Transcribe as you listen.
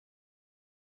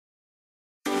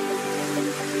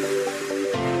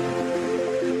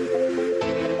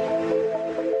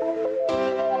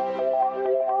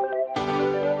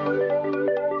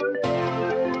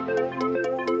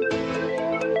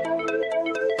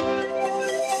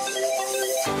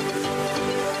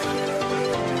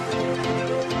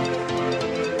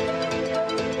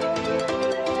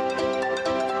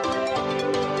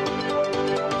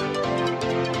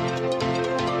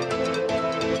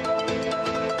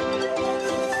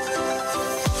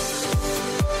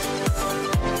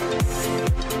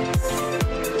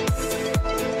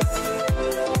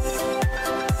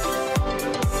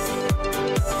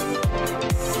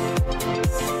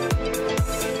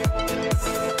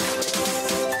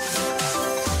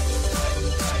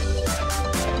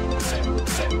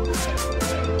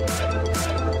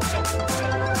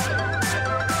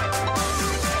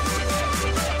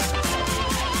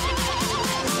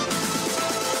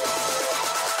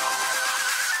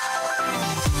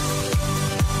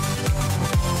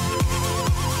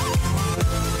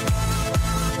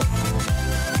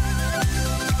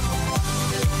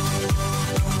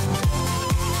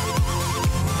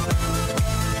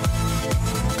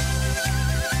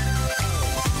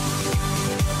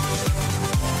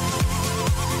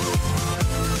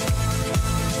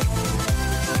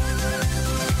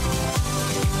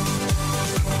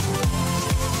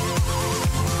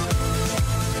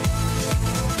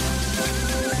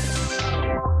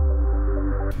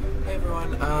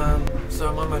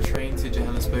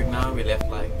Johannesburg now. We left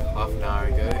like half an hour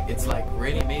ago. It's like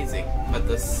really amazing, but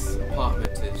this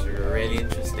apartment is really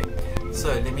interesting. So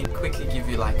let me quickly give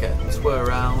you like a tour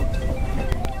around.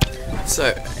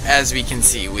 So as we can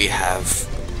see, we have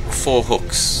 4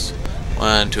 hooks.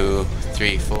 1, 2,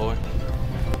 3, 4.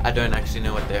 I don't actually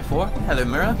know what they're for. Hello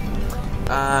mirror.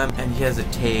 And here's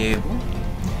a table,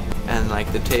 and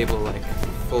like the table like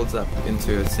folds up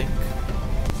into a sink,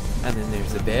 and then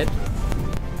there's a bed,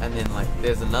 and then like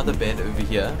there's another bed over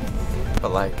here,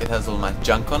 but like it has all my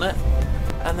junk on it,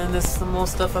 and then there's some more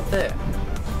stuff up there,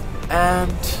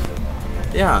 and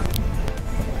yeah,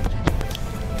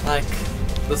 like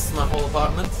this is my whole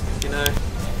apartment, you know,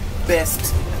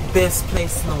 best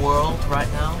place in the world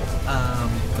right now.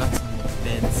 Got some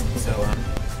beds and so on,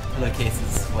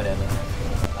 pillowcases, whatever.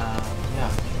 Yeah,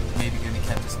 maybe gonna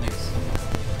catch a snooze.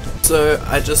 So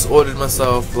I just ordered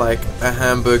myself like a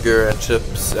hamburger and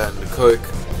chips and a Coke.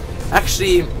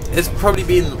 Actually, it's probably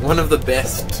been one of the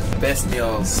best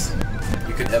meals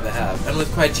you could ever have, and it was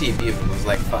quite cheap even. It was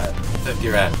like 50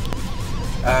 rand,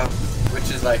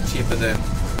 which is like cheaper than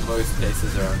most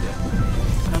places around here.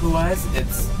 Otherwise,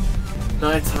 it's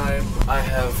nighttime. I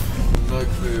have no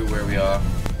clue where we are.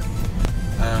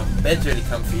 Bed's really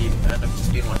comfy, and I've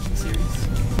just been watching series.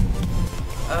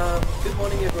 Good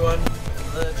morning everyone.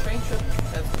 The train trip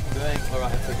has been going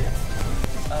alright, I guess.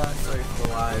 Sorry for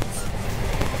the lights.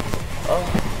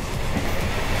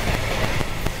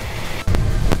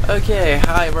 Okay,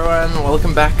 hi everyone,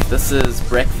 welcome back. This is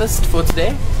breakfast for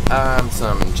today.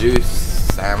 Some juice,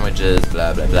 sandwiches,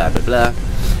 blah blah blah blah blah.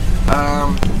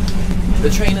 The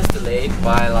train is delayed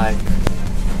by like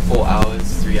 4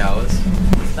 hours, 3 hours.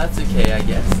 That's okay, I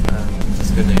guess. I'm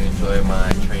just gonna enjoy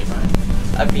my train ride.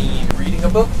 I've been reading a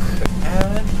book,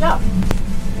 and yeah,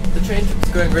 the train trip is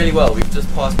going really well. We've just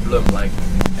passed Bloem like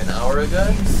an hour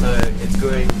ago, so it's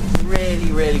going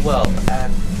really well.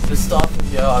 And the staff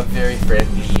here are very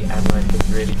friendly, and like it's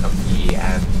really comfy,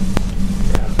 and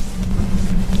yeah.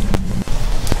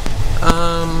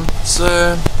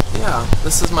 So yeah,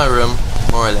 this is my room,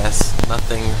 more or less.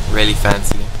 Nothing really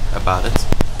fancy about it.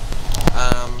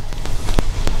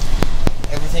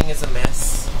 Everything is a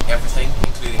mess. Everything,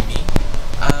 including me.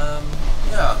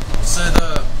 Yeah. So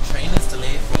the train is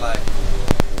delayed for like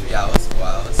 3 hours, 4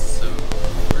 hours. So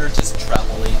we're just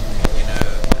traveling, you know,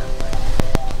 and like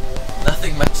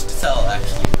nothing much to tell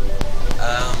actually.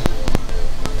 Yeah,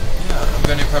 I'm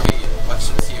gonna probably watch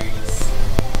some series.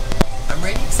 I'm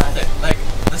really excited. Like,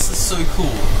 this is so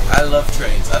cool. I love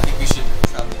trains. I think we should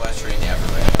travel by train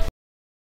everywhere.